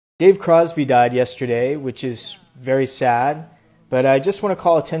Dave Crosby died yesterday, which is very sad, but I just want to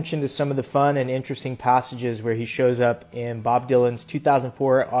call attention to some of the fun and interesting passages where he shows up in Bob Dylan's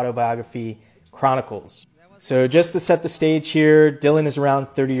 2004 autobiography, Chronicles. So just to set the stage here, Dylan is around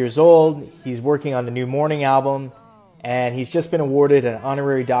 30 years old, he's working on the new Morning album, and he's just been awarded an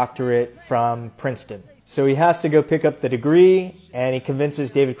honorary doctorate from Princeton. So he has to go pick up the degree, and he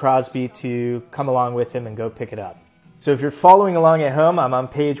convinces David Crosby to come along with him and go pick it up. So if you're following along at home, I'm on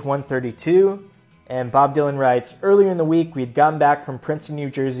page 132, and Bob Dylan writes, "Earlier in the week, we had gotten back from Princeton,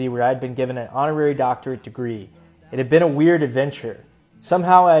 New Jersey, where I had been given an honorary doctorate degree. It had been a weird adventure.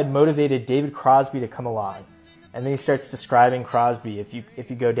 Somehow I had motivated David Crosby to come along." And then he starts describing Crosby if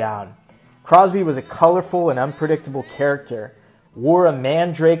you go down. Crosby was a colorful and unpredictable character, wore a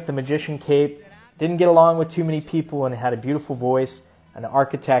mandrake the magician cape, didn't get along with too many people, and had a beautiful voice, an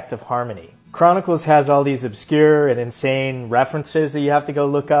architect of harmony. Chronicles has all these obscure and insane references that you have to go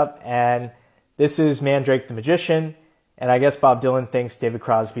look up, and this is Mandrake the Magician, and I guess Bob Dylan thinks David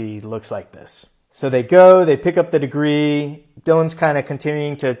Crosby looks like this. So they pick up the degree. Dylan's kind of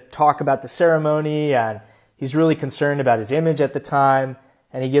continuing to talk about the ceremony, and he's really concerned about his image at the time,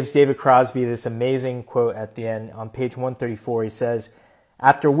 and he gives David Crosby this amazing quote at the end on page 134. He says,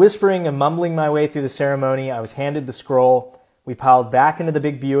 "After whispering and mumbling my way through the ceremony, I was handed the scroll. We piled back into the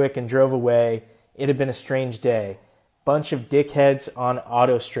big Buick and drove away. It had been a strange day. Bunch of dickheads on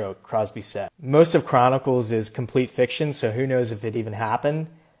autostroke," Crosby said. Most of Chronicles is complete fiction, so who knows if it even happened.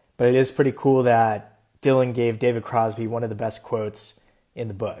 But it is pretty cool that Dylan gave David Crosby one of the best quotes in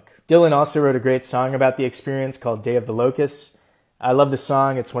the book. Dylan also wrote a great song about the experience called Day of the Locusts. I love the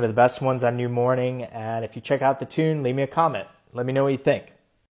song. It's one of the best ones on New Morning. And if you check out the tune, leave me a comment. Let me know what you think.